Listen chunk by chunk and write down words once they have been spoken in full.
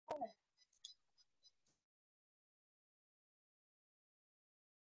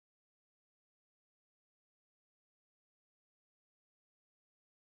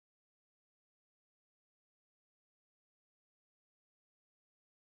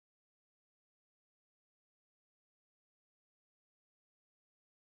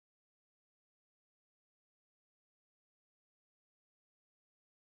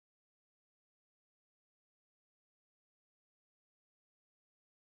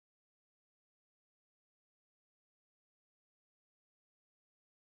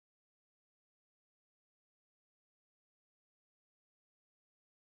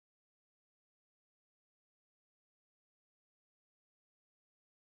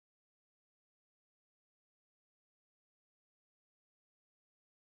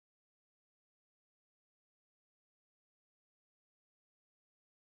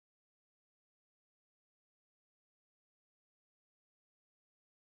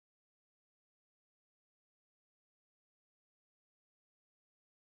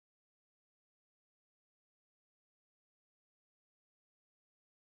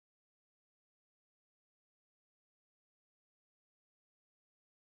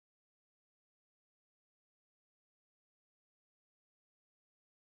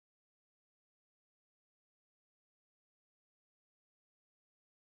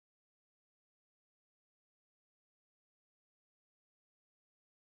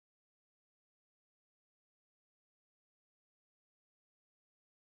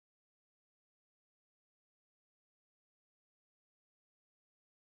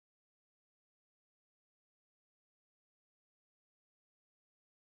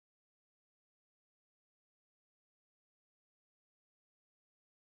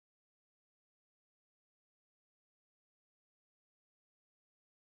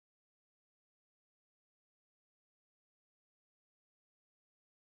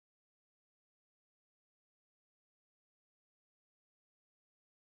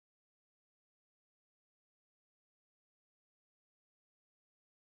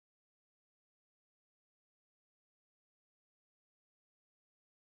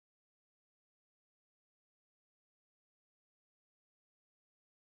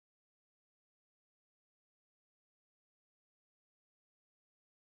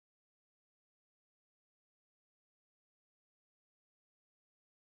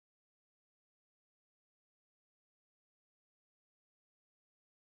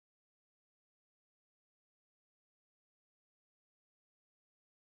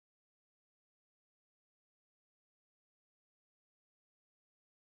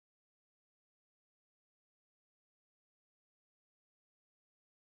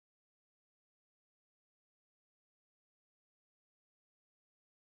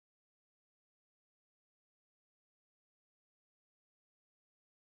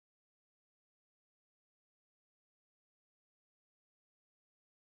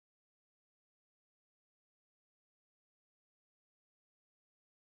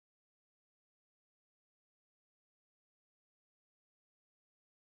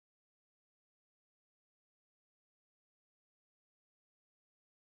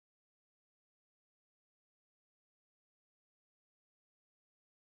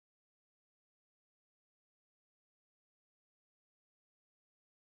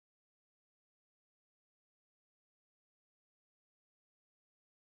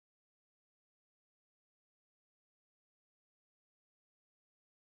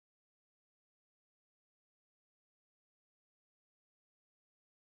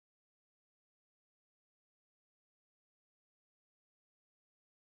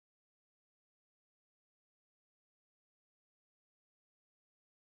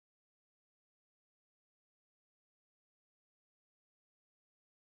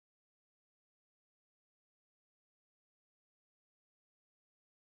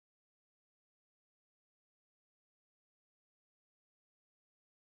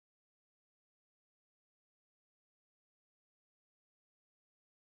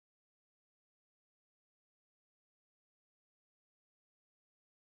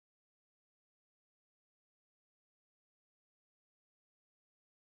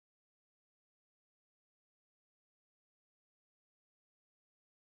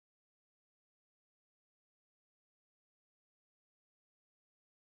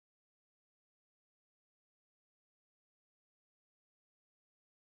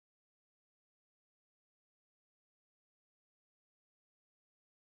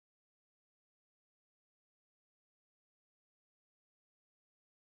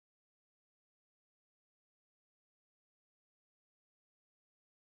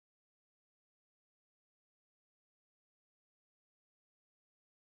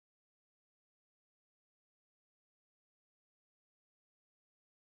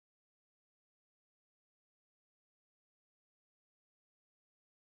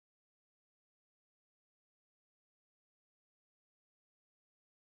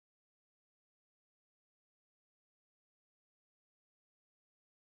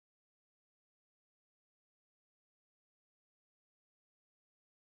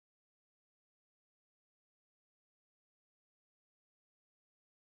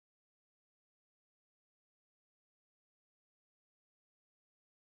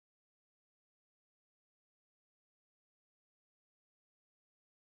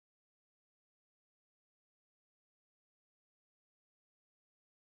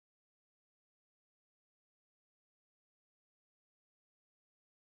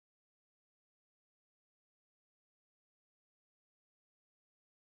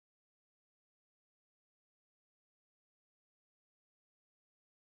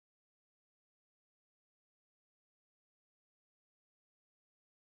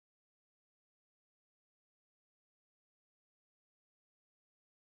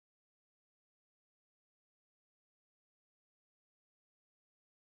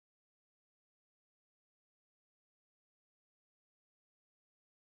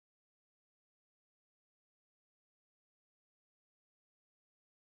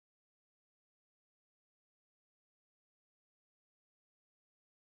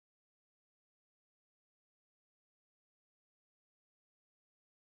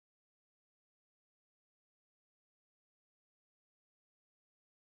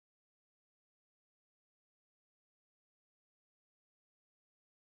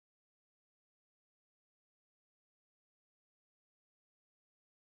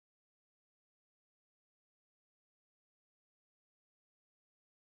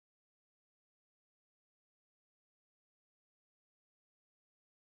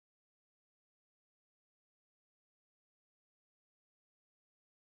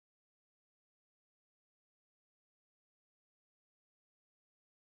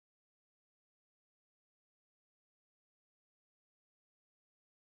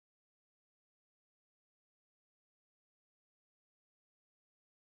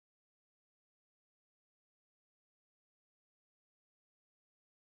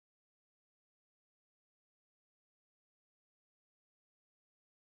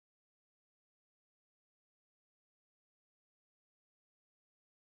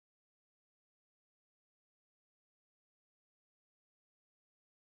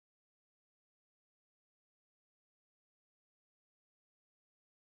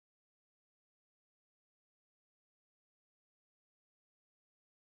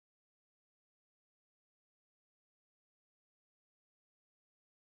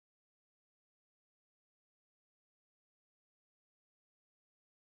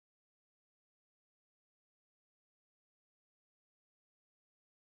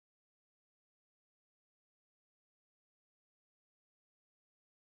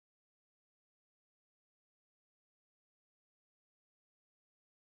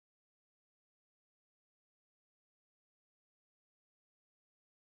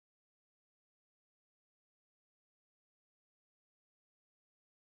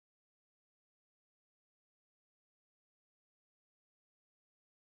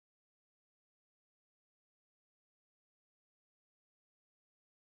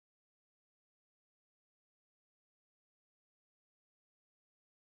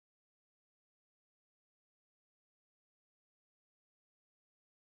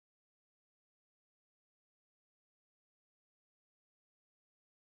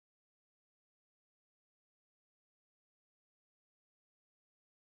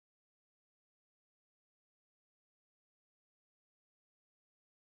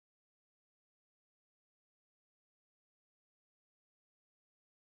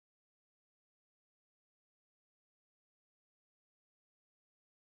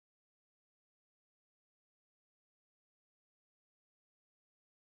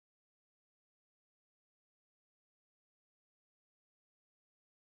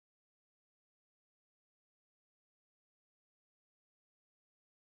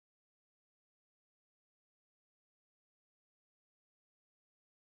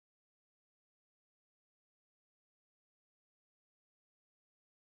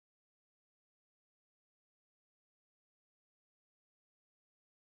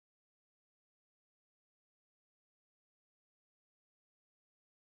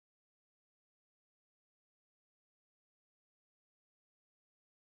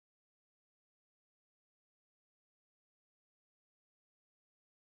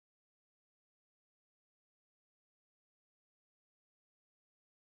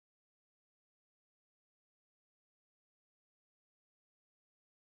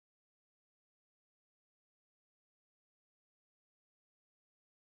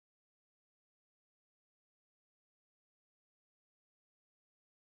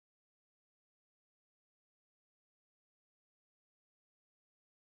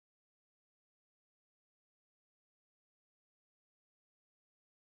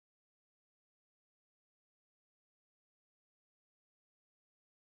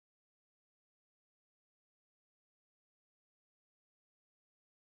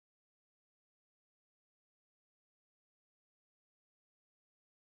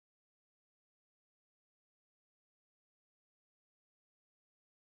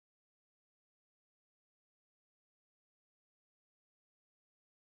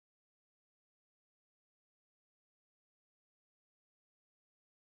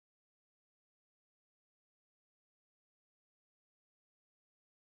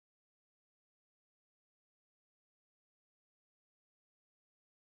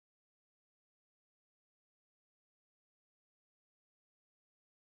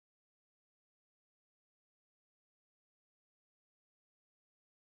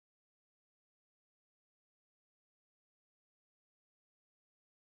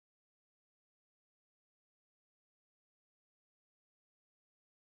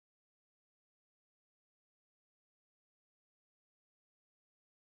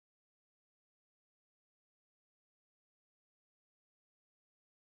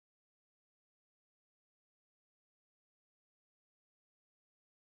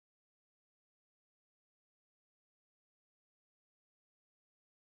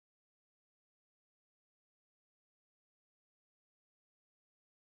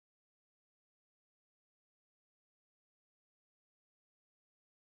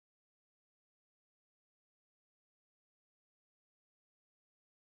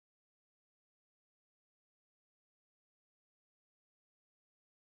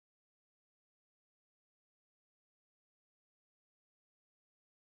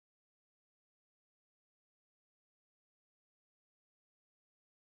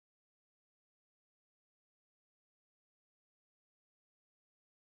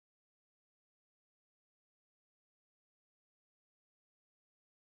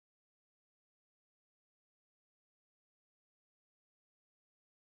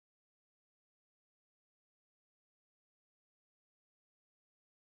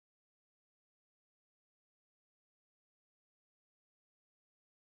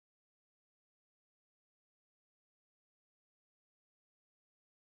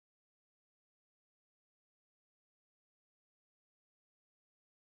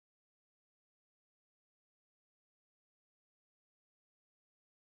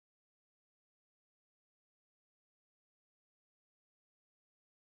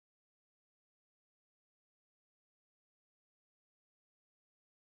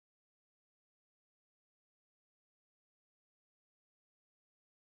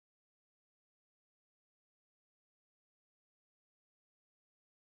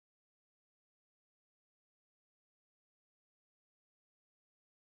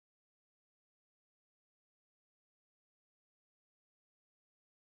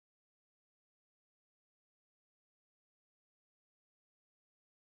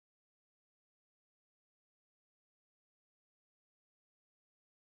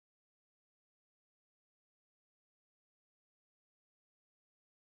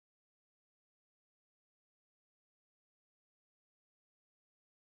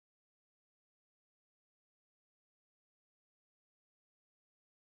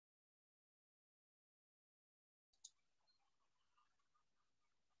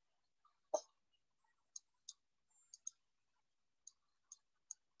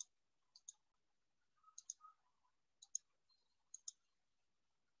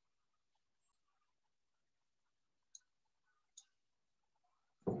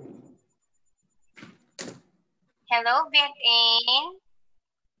Hello, Viet-Anh.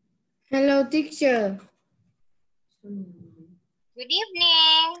 Hello, teacher. Good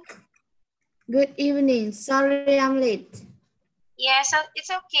evening. Good evening. Sorry I'm late. Yeah, so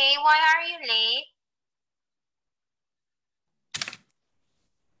it's okay. Why are you late?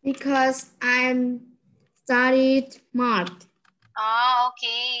 Because I'm studied math. Oh,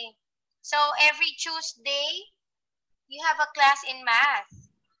 okay. So every Tuesday, you have a class in math.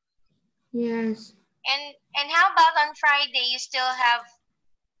 Yes. And how about on Friday, you still have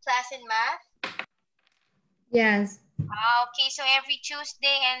class in math? Yes. Okay, so every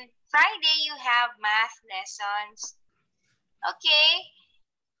Tuesday and Friday, you have math lessons. Okay.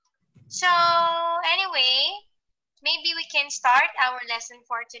 So anyway, maybe we can start our lesson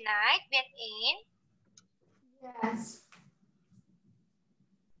for tonight, Viet-Anh. Yes.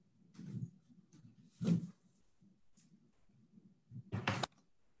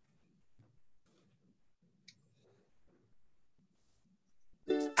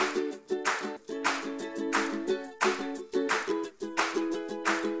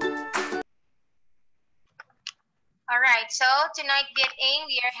 All right, so tonight, Viet-Anh,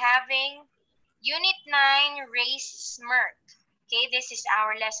 we are having Unit 9, Race Smirk. Okay, this is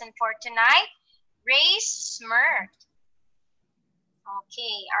our lesson for tonight. Race Smirk.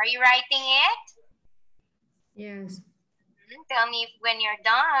 Okay, are you writing it? Yes. Tell me when you're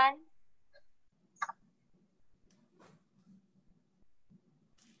done.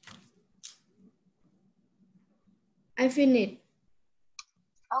 I finished.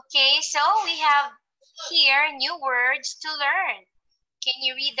 Okay, so we have here new words to learn. Can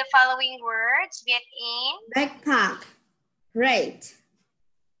you read the following words, Viet-Anh? Backpack. Rate.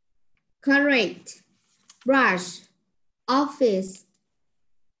 Correct. Brush. Office.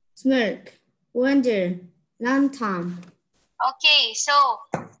 Smirk. Wonder. Lantern. Okay, so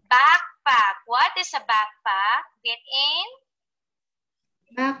backpack. What is a backpack? Viet-Anh?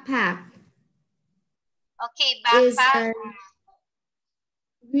 Backpack. Okay, Is backpack.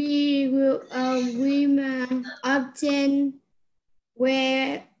 we often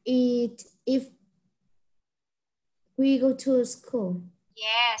wear it if we go to school.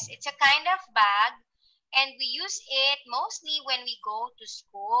 Yes, it's a kind of bag and we use it mostly when we go to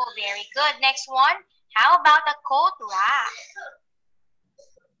school. Very good. Next one. How about a coat rack?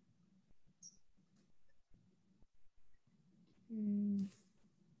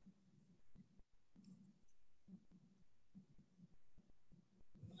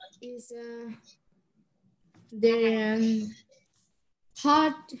 Is the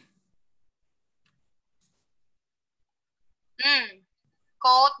hot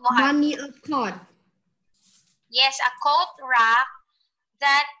Coat what? money of coat. Yes, a coat rack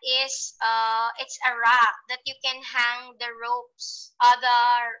that is it's a rack that you can hang the ropes, the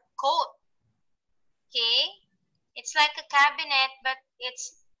coat. Okay? It's like a cabinet but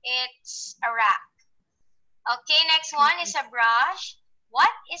it's a rack. Okay, next one is a brush. What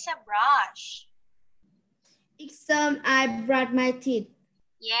is a brush? I brushed my teeth.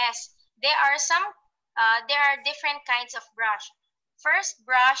 Yes, there are different kinds of brush. First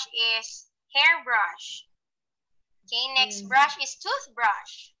brush is hairbrush. Okay, next brush is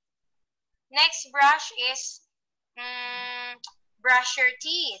toothbrush. Next brush is brush your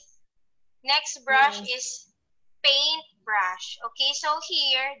teeth. Next brush is paint brush. Okay, so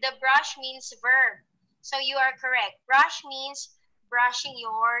here the brush means verb. So you are correct. Brush means brushing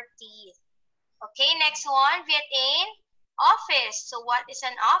your teeth. Okay, next one, Viet-Anh. Office. So what is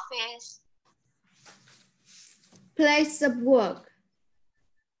an office? Place of work.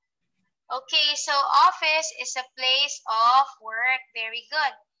 Okay, so office is a place of work. Very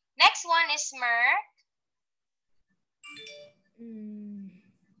good. Next one is smirk.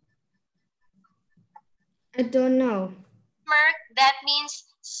 I don't know. Smirk, that means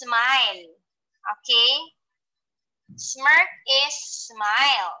smile. Okay? Smirk is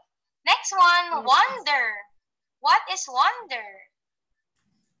smile. Next one, wonder. What is wonder?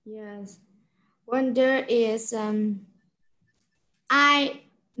 Yes. Wonder is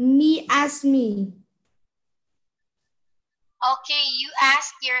ask me. Okay, you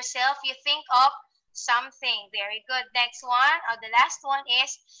ask yourself, you think of something. Very good. Next one, or the last one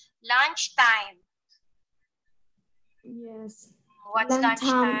is lunchtime. Yes. What's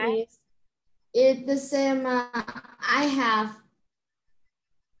lunchtime? It's the same. I have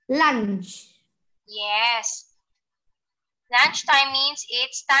lunch. Yes. Lunchtime means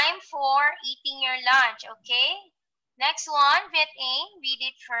it's time for eating your lunch, okay? Next one, Viet-Anh, read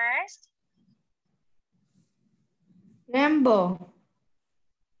it first. Rainbow.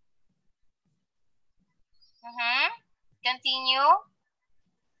 Continue.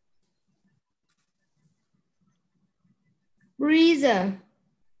 breezer,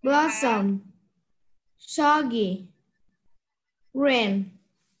 blossom, soggy, rain,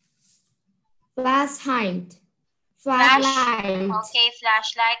 flashlight, Flash. flashlight. Okay,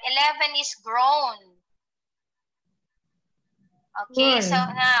 flashlight. 11 is grown. Okay, so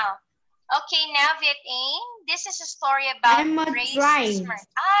Run. now. Okay, now Viet-Ain, this is a story about I'm a Ray's tried. smirk.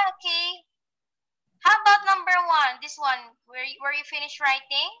 Ah, okay. How about number 1? This one, where you finished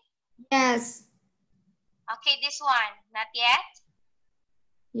writing? Yes. Okay, this one, not yet?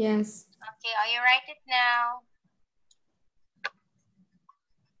 Yes. Okay, you write it now.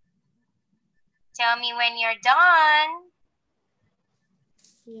 Tell me when you're done.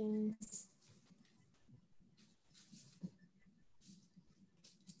 Yes.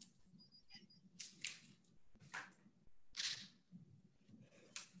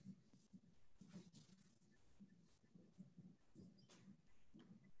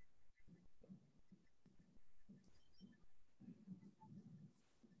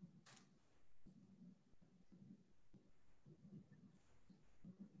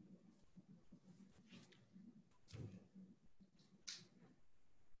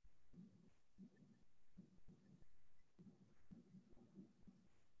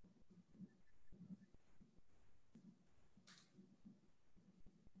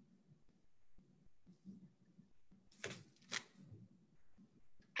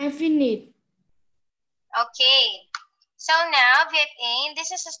 I finished. Okay. So now, Viet-Ain,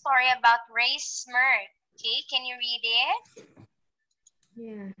 this is a story about Ray's smirk. Okay, can you read it?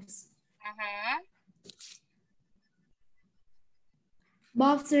 Yes. Mm-hmm.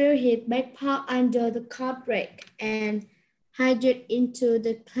 Bob threw his backpack under the cot rack and hid into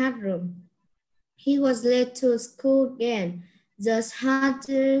the classroom. He was late to school again, just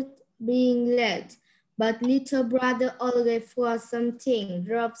hated being late. But little brother always forgot something,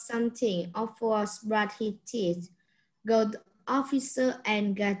 dropped something, or forced brushed his teeth. Go the officer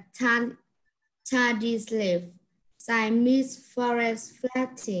and got tardy slave. Signed Miss Forrest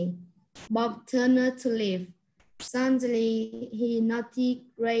Flatty. Bob turned to leave. Suddenly, he noticed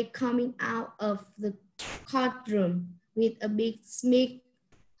Ray coming out of the courtroom with a big smile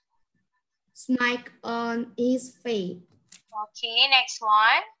on his face. Okay, next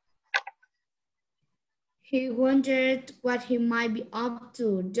one. He wondered what he might be up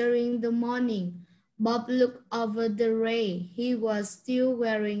to during the morning. Bob looked over the Ray. He was still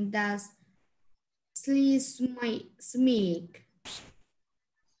wearing that smirk.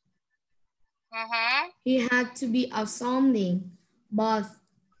 Mm-hmm. He had to be out something, but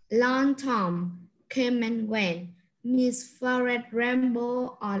long Tom came and went. Miss Forret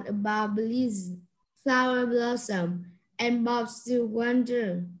rambled on about Belize, flower blossom, and Bob still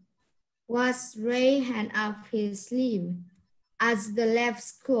wondered what Ray had up his sleeve. As they left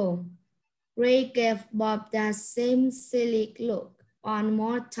school, Ray gave Bob that same silly look one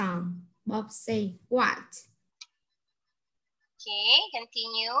more time. Bob said, "What? Okay,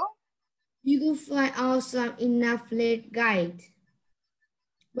 continue. You could find out some enough late guide."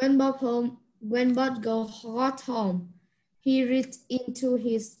 When Bob got home, he reached into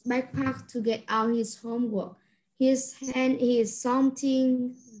his backpack to get out his homework. His hand is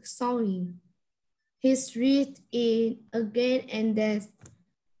something sorry. He's reached in again and then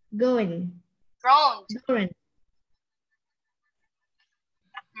going. Groaned. Going.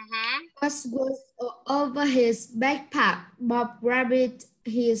 Mm-hmm. What goes over his backpack? Bob grabbed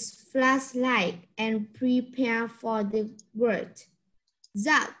his flashlight and prepared for the word.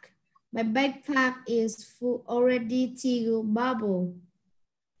 Zack, my backpack is full already to bubble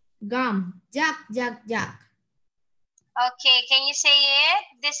gum. Jack, Jack, Jack. Okay, can you say it?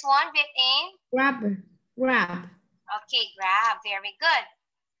 This one, Viet-Ain? Grab, grab. Okay, grab. Very good.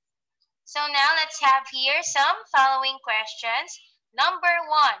 So now let's have here some following questions. Number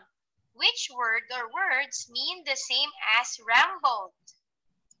 1. Which word or words mean the same as rambled?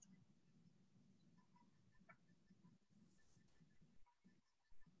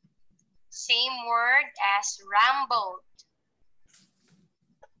 Same word as rambled.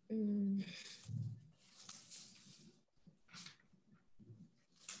 Mm.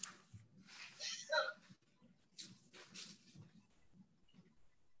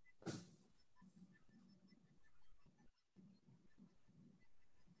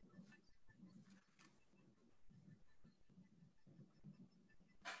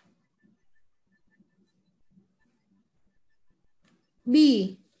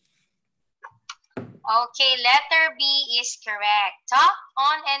 B. Okay, letter B is correct. Talk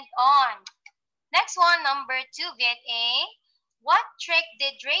on and on. Next one, number 2, Viet-Ain. What trick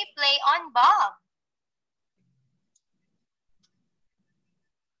did Ray play on Bob?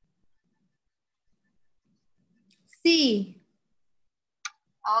 C.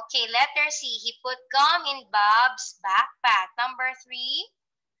 Okay, letter C. He put gum in Bob's backpack. Number 3.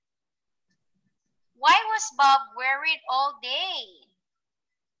 Why was Bob worried all day?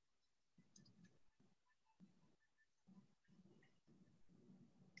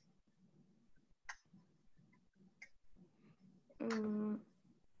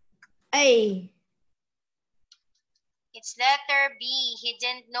 A. It's letter B. He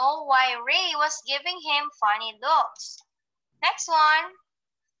didn't know why Ray was giving him funny looks. Next one.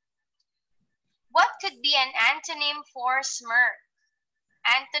 What could be an antonym for smirk?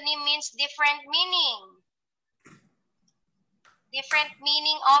 Antonym means different meaning. Different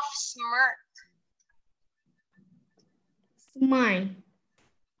meaning of smirk. Smile.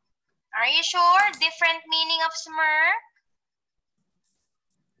 Are you sure? Different meaning of smirk?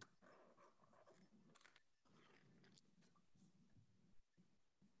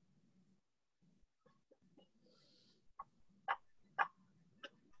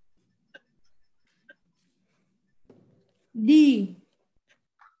 D.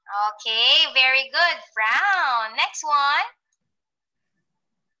 Okay, very good. Frown. Next one.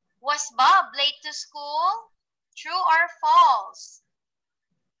 Was Bob late to school? True or false?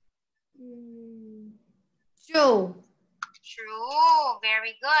 True. True.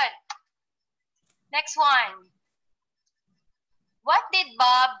 Very good. Next one. What did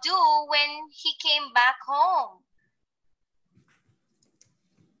Bob do when he came back home?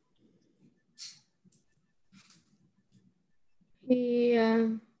 He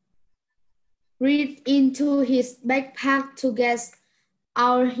reached into his backpack to get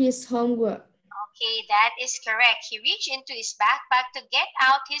out his homework. Okay, that is correct. He reached into his backpack to get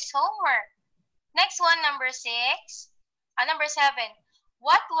out his homework. Next one, number 6. Number 7.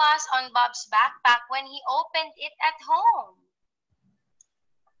 What was on Bob's backpack when he opened it at home?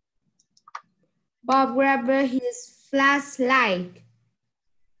 Bob grabbed his flashlight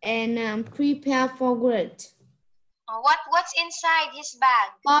and prepared for work. What's inside his bag?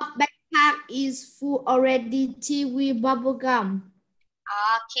 Bob's backpack is full already TV bubble gum.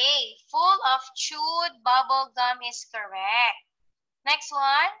 Okay, full of chewed bubble gum is correct. Next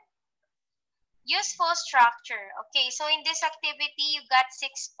one. Useful structure. Okay, so in this activity, you got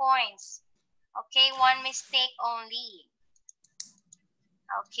 6 points. Okay, 1 mistake only.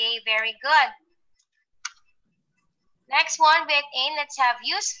 Okay, very good. Next one, bit A, let's have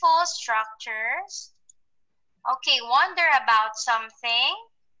useful structures. Okay, wonder about something.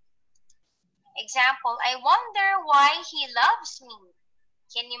 Example, I wonder why he loves me.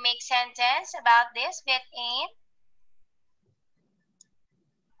 Can you make sentence about this, bit A?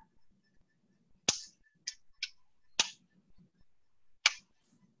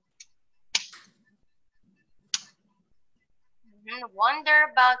 Wonder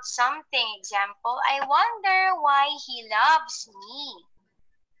about something. Example, I wonder why he loves me.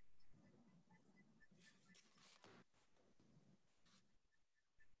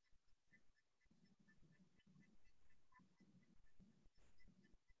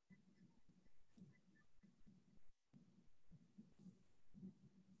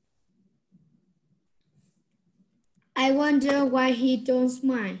 I wonder why he don't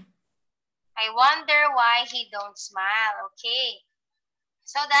smile. I wonder why he don't smile. Okay.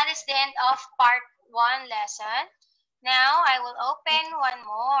 So that is the end of part 1 lesson. Now I will open one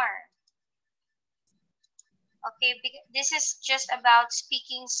more. Okay, this is just about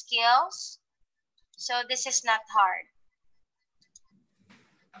speaking skills. So this is not hard.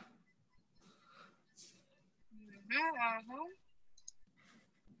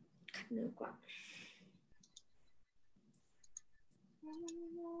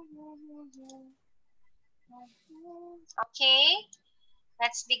 Okay,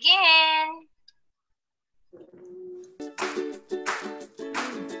 let's begin.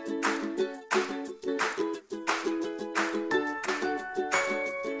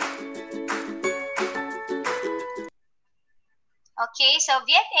 Okay, so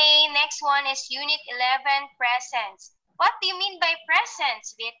Viet A, next one is Unit 11, presents. What do you mean by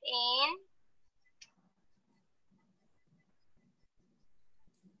presents, Viet A?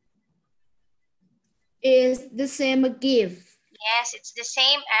 Is the same a gift? Yes, it's the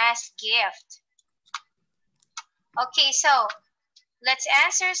same as gift. Okay, so let's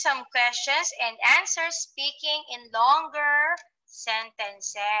answer some questions and answer speaking in longer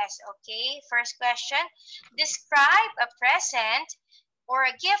sentences. Okay, first question. Describe a present or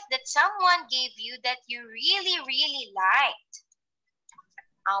a gift that someone gave you that you really, really liked.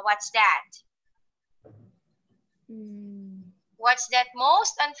 What's that? What's that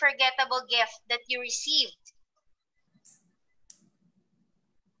most unforgettable gift that you received?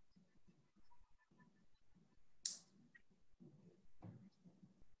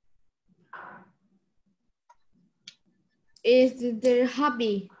 is their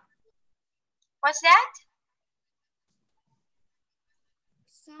hobby. What's that?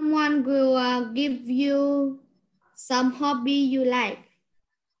 Someone will give you some hobby you like.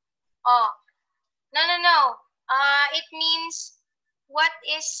 Oh, no. It means what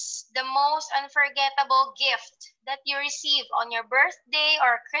is the most unforgettable gift that you receive on your birthday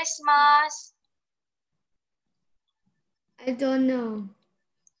or Christmas? I don't know.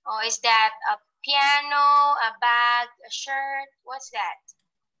 Oh, is that a piano, a bag, a shirt? What's that?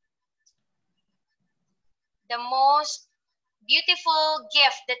 The most beautiful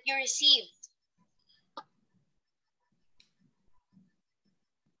gift that you received.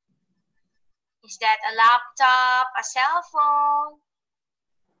 Is that a laptop, a cell phone?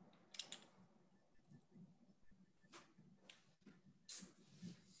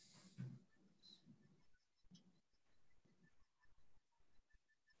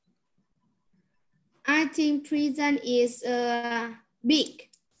 I think present is big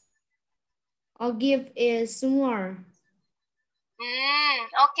or gift is small.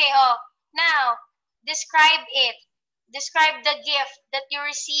 Okay. Oh, now describe it. Describe the gift that you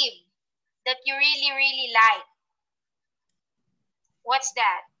received that you really, really like. What's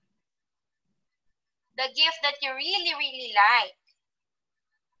that? The gift that you really, really like.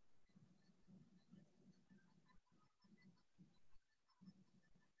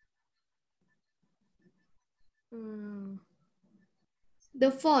 The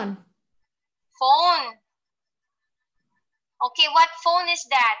phone. Phone. Okay, what phone is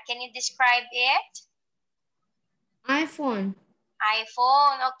that? Can you describe it? iPhone.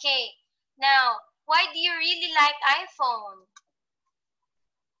 iPhone. Okay. Now, why do you really like iPhone?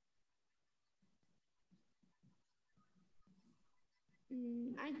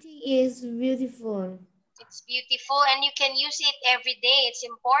 I think it's beautiful. It's beautiful and you can use it every day. It's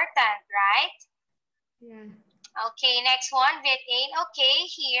important, right? Yeah. Okay, next one, Bit 8. Okay,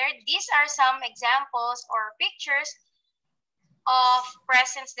 here, these are some examples or pictures of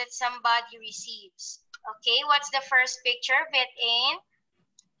presents that somebody receives. Okay, what's the first picture, Bit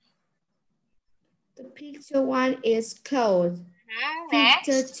 8? The picture one is clothes.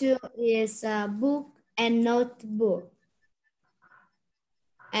 Picture Next. two is a book and notebook.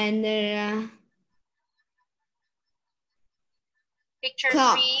 And Picture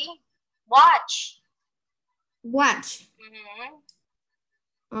clock. 3, watch. Watch.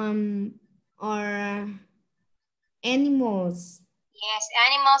 Mm-hmm. Or animals. Yes,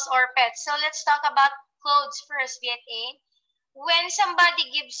 animals or pets. So let's talk about clothes first, Viet A. When somebody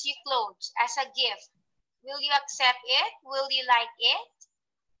gives you clothes as a gift, will you accept it? Will you like it?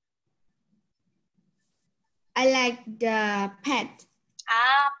 I like the pet.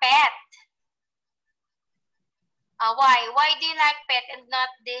 Pet. Why? Why do you like pet and not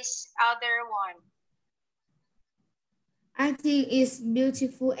this other one? I think it's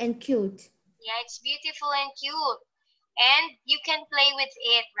beautiful and cute. Yeah, it's beautiful and cute. And you can play with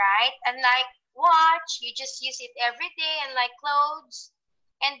it, right? Unlike watch, you just use it every day. And like clothes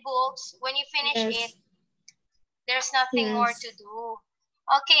and books, when you finish it, Yes. there's nothing more to Yes. do.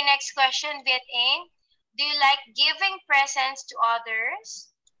 Okay, next question, Viet A. Do you like giving presents to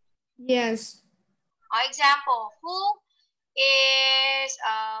others? Yes. Example, who is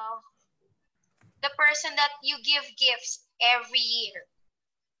the person that you give gifts every year?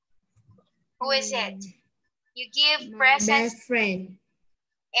 Who is it? You give My presents best friend.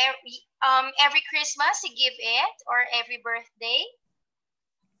 every Christmas you give it or every birthday?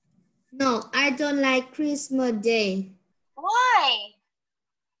 No, I don't like Christmas Day. Why?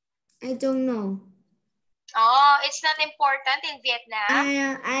 I don't know. Oh, it's not important in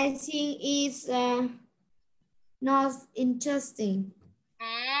Vietnam. I think it's not interesting.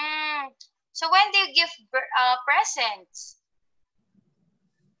 So when do you give presents?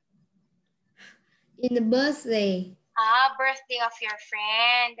 In the birthday. Birthday of your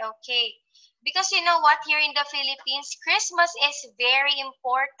friend. Okay. Because you know what? Here in the Philippines, Christmas is very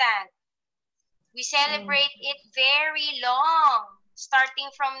important. We celebrate it very long, starting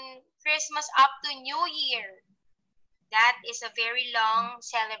from Christmas up to New Year. That is a very long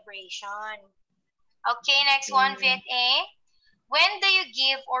celebration. Okay, next one, Viet A. When do you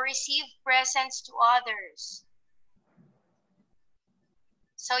give or receive presents to others?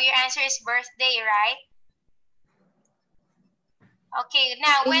 So your answer is birthday, right? Okay,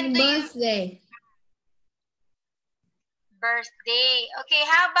 now when In do you... birthday. Birthday. Okay,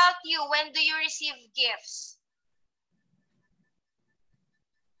 how about you? When do you receive gifts?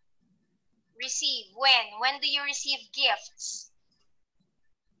 Receive. When? When do you receive gifts?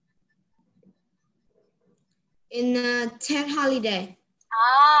 In a Tet holiday.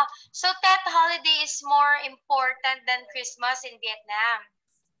 Ah, so that holiday is more important than Christmas in Vietnam.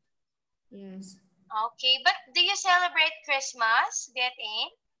 Yes. Okay, but do you celebrate Christmas, Viet-In?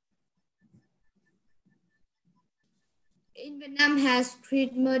 In Vietnam has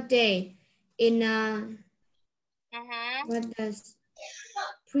Christmas Day. In Mm-hmm. what does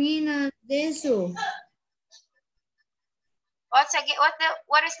Prina Desu?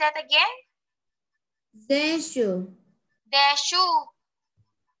 What is that again? Desu. Deshu.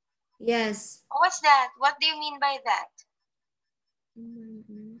 Yes. What's that? What do you mean by that?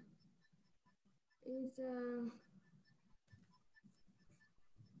 It's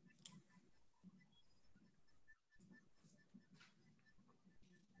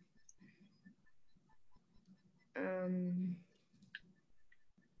um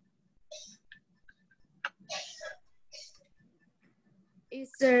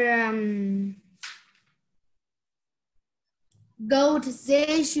it's goat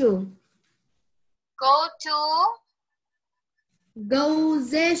Desu. Go to Go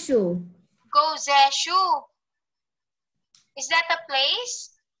Desu. Go Zeshu. Is that a place?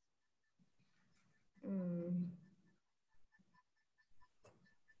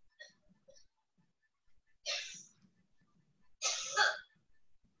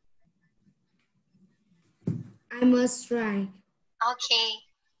 I must try. Okay.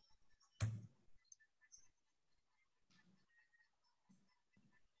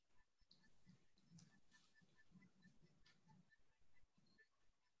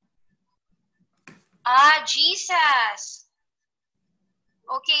 Ah, Jesus.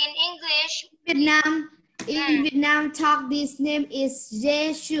 Okay, in English, In Vietnam, talk this name is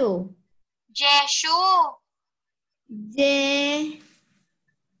Jesu. Jeshu. Je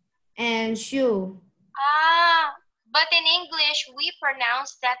and Shu. Ah, but in English, we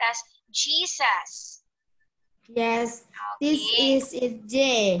pronounce that as Jesus. Yes, this Okay. is it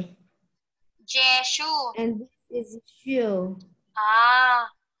J Jeshu. and this is Shu. Ah,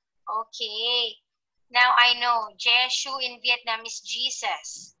 okay. Now I know Jeshu in Vietnam is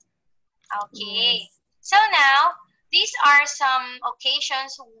Jesus. Okay. Yes. So now, these are some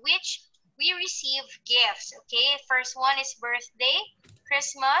occasions which we receive gifts. Okay. First one is birthday,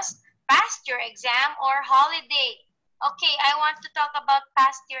 Christmas, past your exam, or holiday. Okay, I want to talk about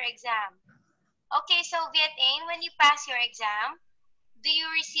past your exam. Okay, so Viet-In, when you pass your exam, do you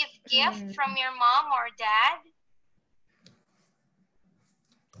receive gift from your mom or dad?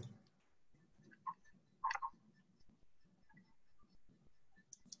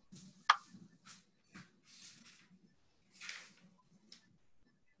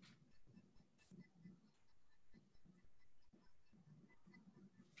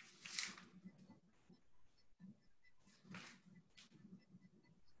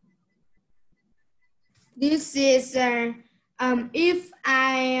 This is if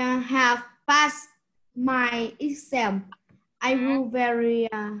I have passed my exam, I will very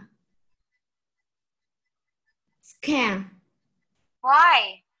scared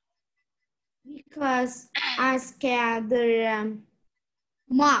Why? because I scared the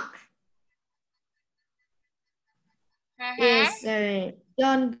mark Mm-hmm. is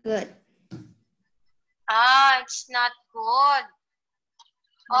not good. Ah, it's not good.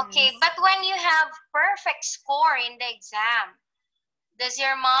 Okay, Yes. but when you have perfect score in the exam, does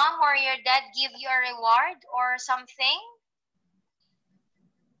your mom or your dad give you a reward or something?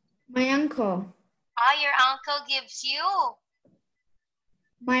 My uncle. Ah, your uncle gives you.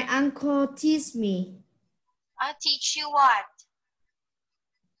 My uncle teach me. Teach you what?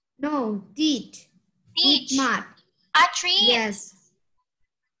 No, teach. Teach Teach. math. Treat. Yes.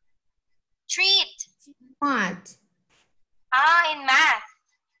 Treat. Math. Ah, in math.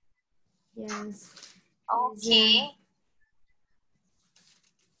 Yes. Okay.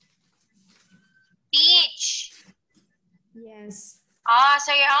 Teach. Yes. Ah,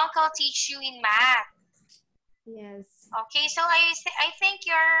 so your uncle teach you in math. Yes. Okay, so I think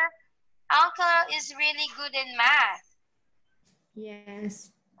your uncle is really good in math.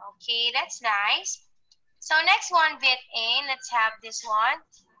 Yes. Okay, that's nice. So next one, Viet-In, let's have this one.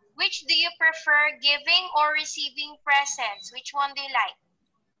 Which do you prefer, giving or receiving presents? Which one do you like?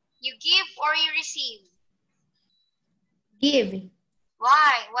 You give or you receive? Give.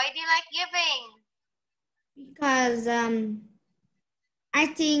 Why? Why do you like giving? Because I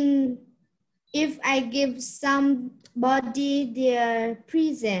think if I give somebody their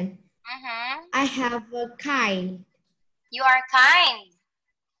present, I have a kind. You are kind.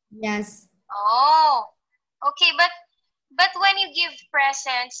 Yes. Oh, okay, but when you give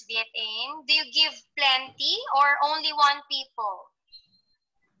presents, Viet-In, do you give plenty or only one people?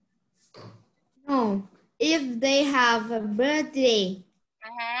 No. If they have a birthday,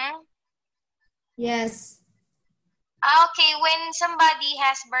 Yes. Okay, when somebody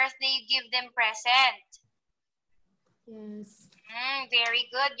has birthday, you give them present. Yes. Very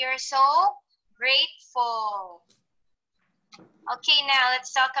good. You're so grateful. Okay, now let's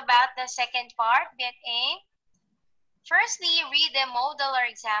talk about the second part, bit A. Firstly, read the model or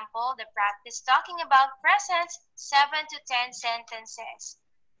example, the practice talking about presents, 7 to 10 sentences.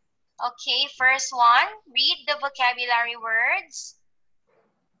 Okay, first one, read the vocabulary words.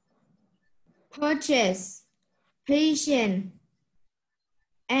 Purchase, patient,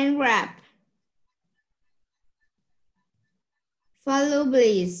 enwrap, follow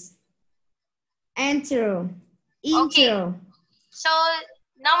please, enter, Okay, intro, so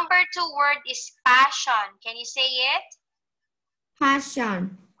number 2 word is passion. Can you say it?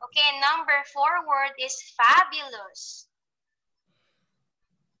 passion, Okay, number 4 word is fabulous.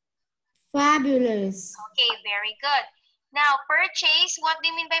 fabulous, Okay, very good. Now, purchase. What do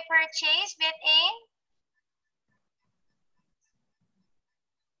you mean by purchase, bit A?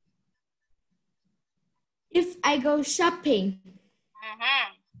 if I go shopping.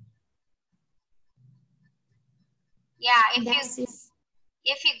 Yeah, That is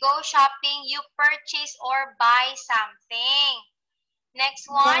if you go shopping, you purchase or buy something. Next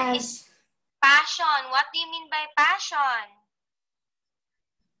one is yes. passion. What do you mean by passion?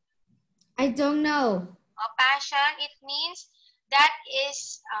 I don't know. Passion, it means that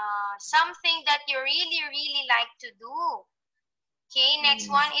is something that you really, really like to do. Okay, next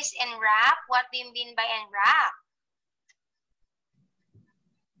Yes. one is enwrap. What do you mean by enwrap?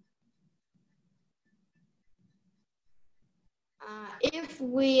 If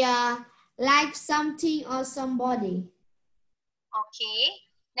we like something or somebody. Okay.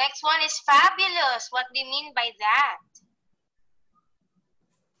 Next one is fabulous. What do you mean by that?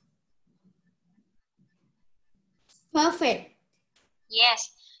 Perfect. Yes,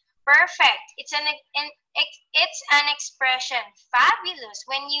 perfect. It's an expression. Fabulous.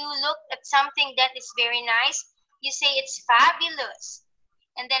 When you look at something that is very nice, you say it's fabulous.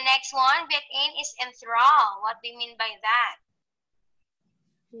 And the next one, bit in, is enthrall. What do you mean by that?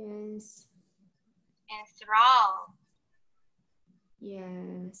 Yes. Enthrall.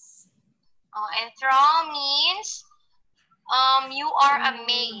 Yes. Enthrall means you are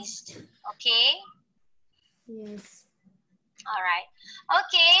amazed. Okay? Yes. All right.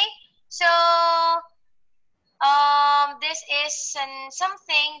 Okay. So this is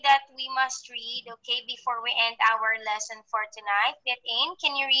something that we must read, okay, before we end our lesson for tonight. Get in.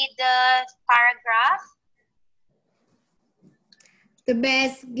 Can you read the paragraph? The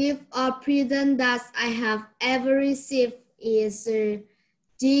best gift or present that I have ever received is a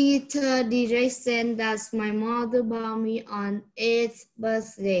digital direction that my mother bought me on 8th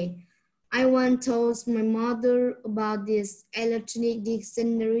birthday. I once told my mother about this electronic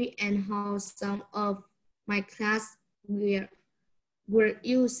dictionary and how some of my class were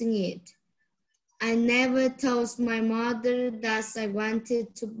using it. I never told my mother that I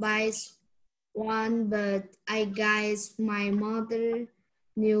wanted to buy one, but I guess my mother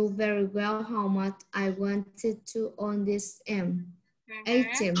knew very well how much I wanted to own this item.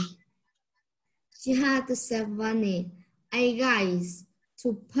 She had to save money, I guess,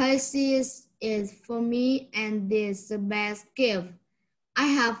 to purchase it for me, and this is the best gift I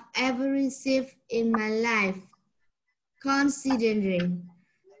have ever received in my life, considering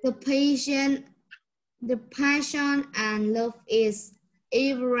the passion and love is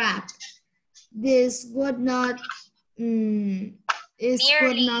wrapped. This would not It would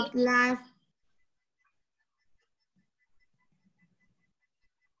Merely. not laugh.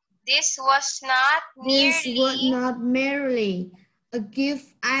 This was not This would merely not merely a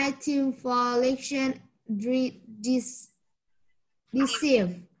gift item for election deceive.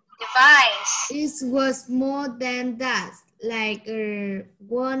 device. It was more than that, like a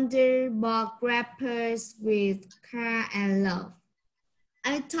wonder box wrappers with care and love.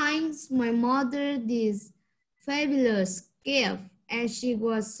 I thanked my mother this fabulous gift, and she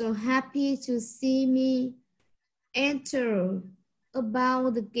was so happy to see me enter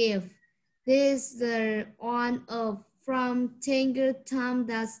about the gift. This is the one of from Tangle time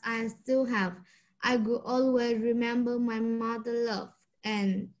that I still have. I will always remember my mother love,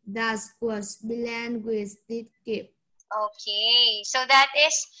 and that was belonged with this gift. Okay, so that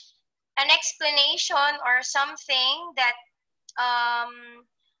is an explanation or something that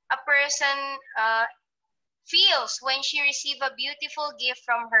a person feels when she receives a beautiful gift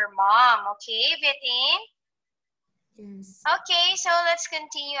from her mom. Okay, Vitin? Yes. Okay, so let's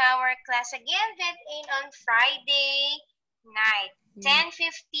continue our class again. Vitin on Friday night, Yes.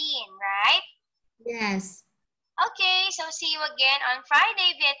 10:15, right? Yes. Okay, so see you again on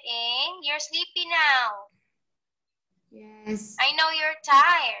Friday, Viet-Ing. You're sleepy now. Yes. I know you're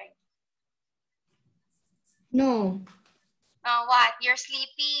tired. No. What? You're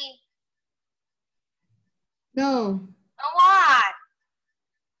sleepy? No. What?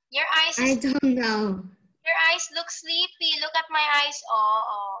 Your eyes I don't know. Your eyes look sleepy. Look at my eyes.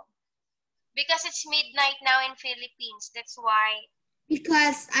 Oh. Because it's midnight now in Philippines. That's why.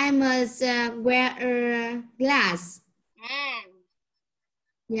 Because I must wear a glass.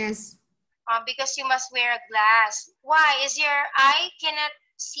 Yes. Because you must wear a glass. Why? Is your eye cannot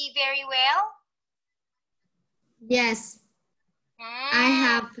see very well? Yes. I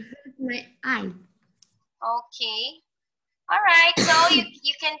have hurt my eye. Okay. All right. So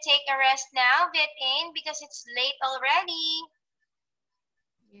you can take a rest now, Viet-Ing, because it's late already.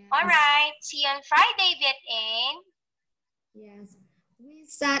 Yes. All right. See you on Friday, Viet-Ing. Yes. We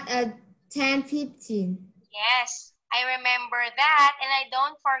start at 10:15. Yes. I remember that and I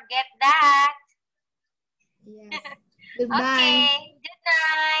don't forget that. Yes. Goodbye. Okay. Good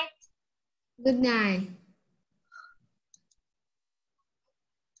night. Good night.